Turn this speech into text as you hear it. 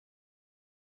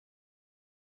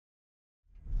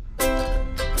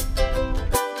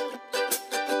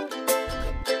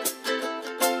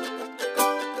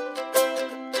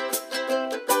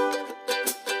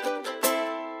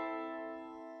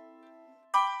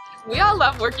We all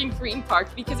love working for Eaton Park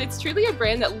because it's truly a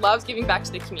brand that loves giving back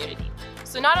to the community.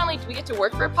 So not only do we get to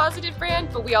work for a positive brand,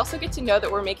 but we also get to know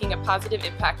that we're making a positive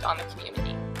impact on the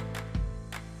community.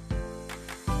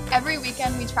 Every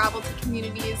weekend we travel to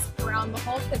communities around the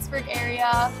whole Pittsburgh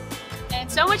area. And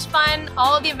it's so much fun.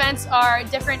 All of the events are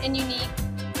different and unique.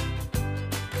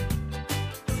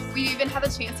 We even have a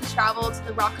chance to travel to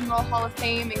the Rock and Roll Hall of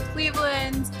Fame in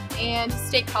Cleveland and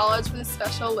State College for the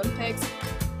Special Olympics.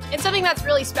 And something that's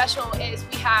really special is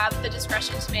we have the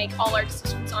discretion to make all our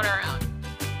decisions on our own.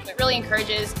 It really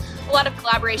encourages a lot of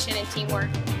collaboration and teamwork.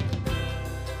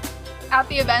 At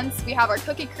the events, we have our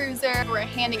cookie cruiser. We're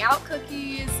handing out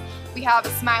cookies. We have a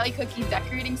Smiley cookie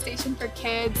decorating station for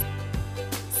kids.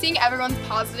 Seeing everyone's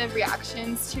positive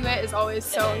reactions to it is always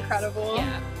so incredible.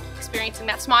 Yeah. Experiencing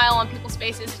that smile on people's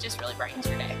faces, it just really brightens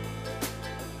your day.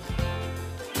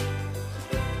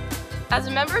 As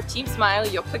a member of Team Smiley,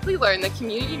 you'll quickly learn that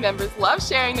community members love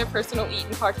sharing their personal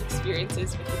Eaton Park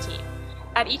experiences with the team.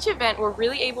 At each event, we're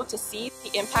really able to see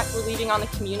the impact we're leaving on the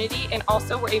community, and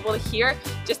also we're able to hear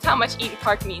just how much Eaton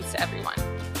Park means to everyone.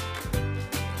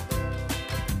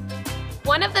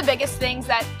 One of the biggest things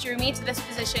that drew me to this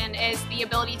position is the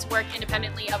ability to work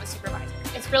independently of a supervisor.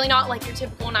 It's really not like your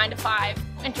typical 9-to-5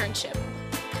 internship.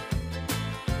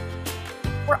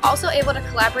 We're also able to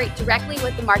collaborate directly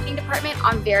with the marketing department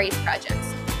on various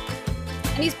projects.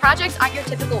 And these projects aren't your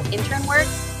typical intern work,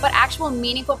 but actual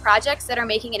meaningful projects that are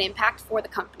making an impact for the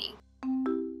company.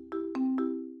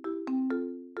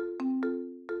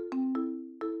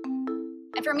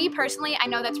 And for me personally, I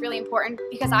know that's really important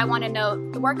because I want to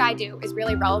know the work I do is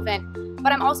really relevant,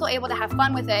 but I'm also able to have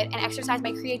fun with it and exercise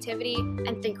my creativity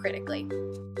and think critically.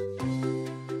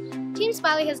 Team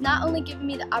Smiley has not only given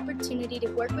me the opportunity to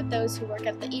work with those who work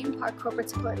at the Eaton Park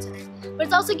Corporate Support Center, but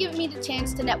it's also given me the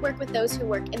chance to network with those who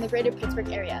work in the greater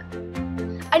Pittsburgh area.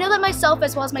 I know that myself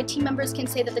as well as my team members can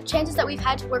say that the chances that we've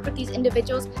had to work with these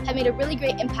individuals have made a really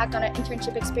great impact on our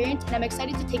internship experience, and I'm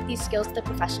excited to take these skills to the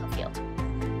professional field.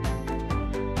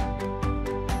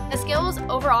 The skills,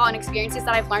 overall, and experiences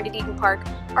that I've learned at Eaton Park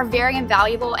are very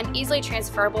invaluable and easily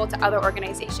transferable to other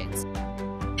organizations.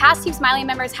 Past Team Smiley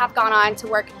members have gone on to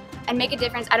work and make a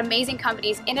difference at amazing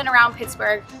companies in and around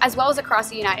Pittsburgh, as well as across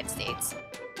the United States.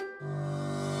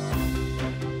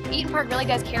 Eaton Park really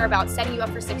does care about setting you up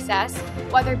for success,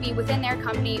 whether it be within their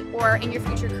company or in your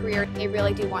future career. They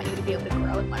really do want you to be able to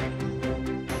grow and learn.